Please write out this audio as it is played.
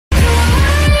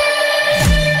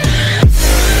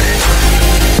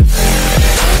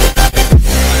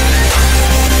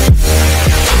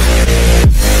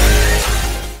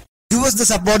the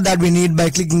support that we need by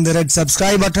clicking the red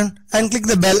subscribe button and click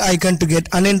the bell icon to get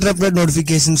uninterrupted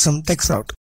notifications from TechSprout.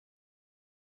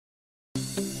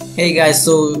 Hey guys,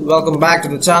 so welcome back to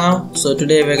the channel. So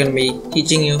today we're going to be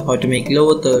teaching you how to make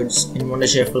lower thirds in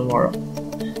Wondershare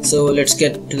Filmora. So let's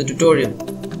get to the tutorial.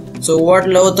 So what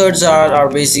lower thirds are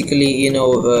basically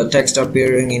text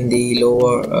appearing in the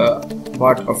lower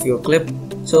part of your clip.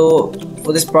 So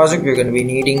for this project we're going to be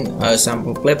needing a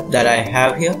sample clip that I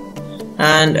have here,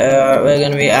 and we're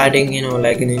going to be adding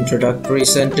like an introductory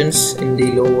sentence in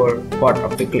the lower part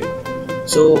of the clip.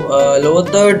 So lower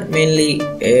third mainly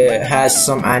has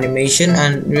some animation,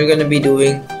 and we're going to be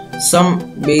doing some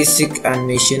basic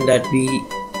animation that we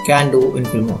can do in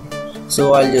Filmora.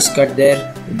 So I'll just cut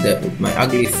there with my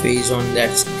ugly face on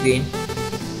that screen,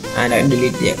 and I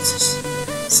delete the excess.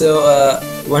 So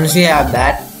once we have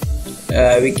that,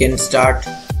 we can start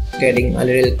getting a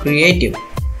little creative.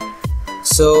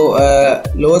 So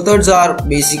lower thirds are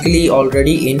basically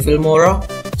already in Filmora.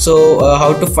 So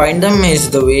how to find them is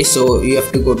the way. So you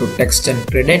have to go to text and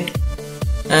credit,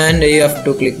 and you have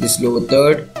to click this lower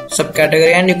third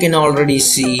subcategory, and you can already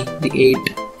see the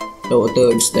 8 lower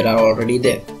thirds that are already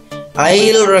there.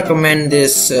 I'll recommend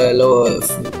this lower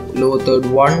third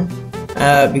one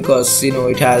because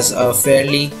it has a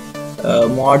fairly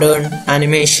modern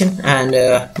animation, and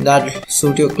that'll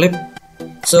suit your clip.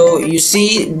 So you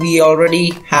see, we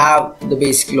already have the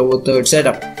basic lower third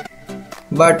setup,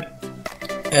 but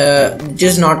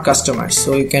just not customized.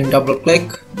 So you can double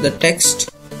click the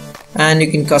text and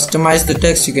you can customize the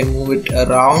text. You can move it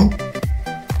around,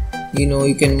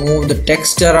 you can move the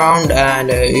text around, and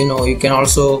you can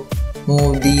also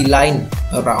move the line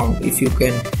around. If you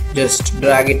can just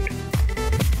drag it,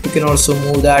 you can also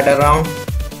move that around.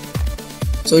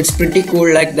 So it's pretty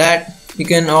cool like that. You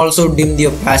can also dim the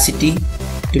opacity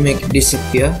to make it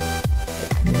disappear.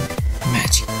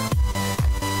 Magic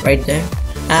right there.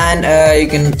 And you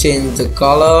can change the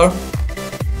color,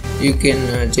 you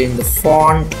can change the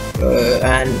font,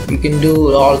 and you can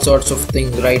do all sorts of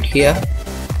things right here.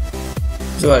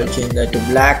 So I'll change that to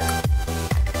black.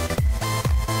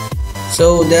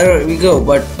 So there we go,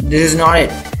 but this is not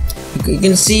it. You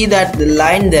can see that the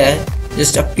line there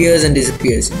just appears and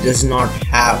disappears. It does not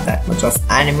have that much of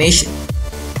animation.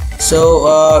 So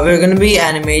we're gonna be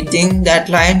animating that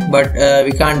line, but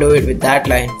we can't do it with that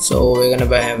line. So we're gonna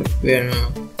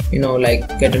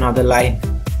get another line.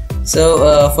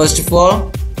 So first of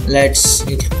all, let's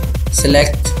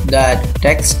select that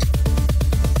text.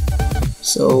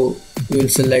 So we'll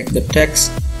select the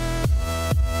text,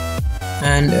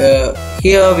 and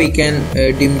here we can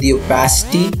dim the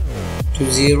opacity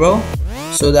to 0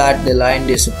 so that the line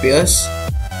disappears.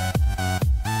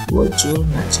 Virtual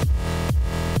magic.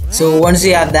 So once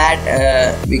we have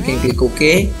that, we can click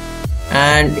OK,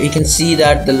 and we can see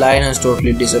that the line has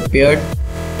totally disappeared,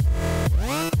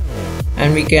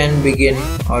 and we can begin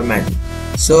our magic.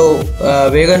 So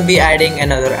we're going to be adding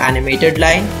another animated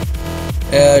line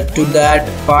to that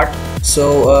part.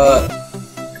 So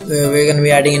we're going to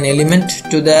be adding an element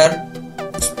to their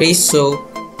space.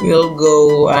 So we'll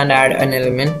go and add an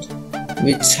element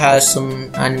which has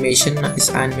some animation, nice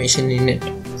animation in it.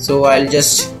 So I'll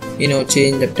just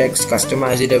change the text,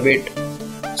 customize it a bit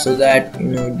so that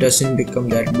it doesn't become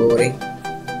that boring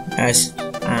as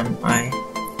am I.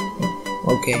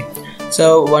 Okay,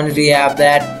 so once we have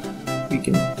that, we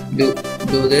can do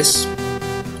this.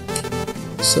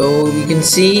 So you can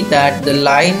see that the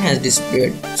line has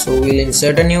disappeared. So we'll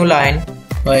insert a new line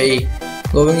by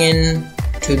going in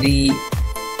to the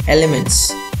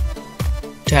elements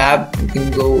tab. You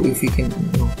can go, if you can,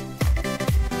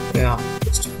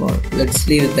 first of all, let's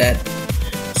leave it there.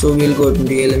 So we'll go to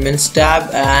the elements tab,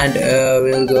 and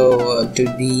we'll go to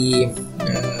the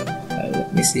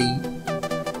let me see,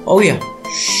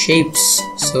 shapes.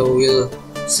 So we'll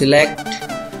select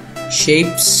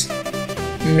shapes,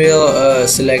 and we'll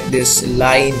select this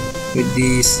line with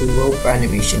this rope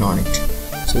animation on it.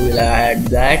 So we'll add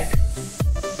that,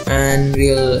 and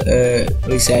we'll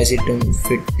resize it to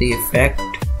fit the effect.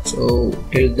 So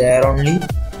till there only,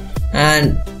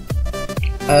 and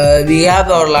we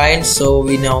have our line. So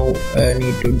we now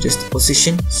need to adjust the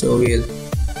position. So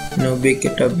we'll make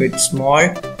it a bit small.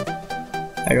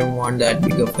 I don't want that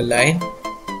big of a line.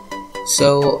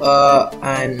 So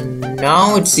and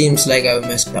now it seems like I've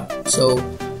messed up. So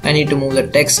I need to move the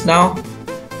text now.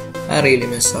 I really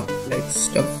messed up like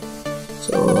stuff.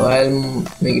 So I'll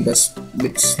make it a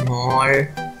bit small,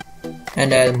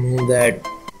 and I'll move that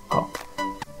up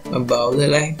above the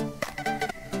line.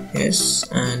 Yes,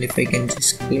 and if I can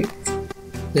just click,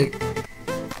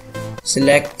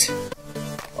 select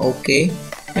OK,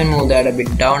 and move that a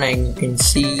bit down, and you can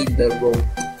see the rope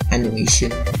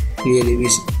animation clearly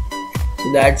visible.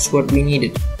 So that's what we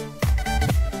needed.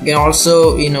 You can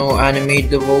also animate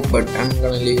the rope, but I'm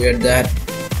gonna leave it at that.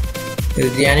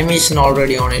 There's the animation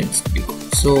already on it.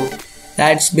 So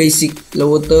that's basic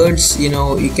lower thirds. You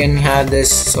can have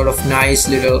this sort of nice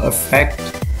little effect,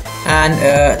 and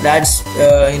that's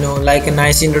like a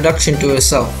nice introduction to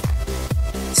yourself.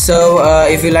 So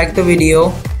if you like the video,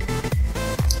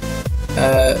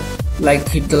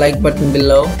 hit the like button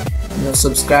below,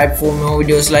 subscribe for more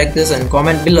videos like this, and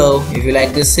comment below if you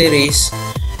like this series.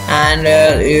 And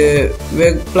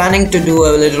we're planning to do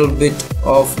a little bit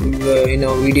of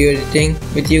video editing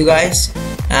with you guys,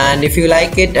 and if you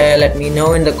like it, let me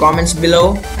know in the comments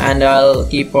below, and I'll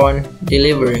keep on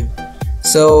delivering.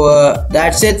 So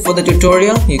that's it for the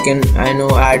tutorial. You can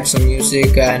add some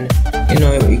music, and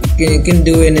you can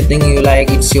do anything you like.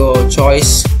 It's your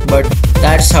choice, but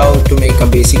that's how to make a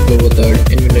basic lower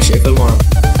third in Wondershare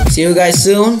Filmora. See you guys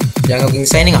soon. Jungle King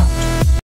signing up.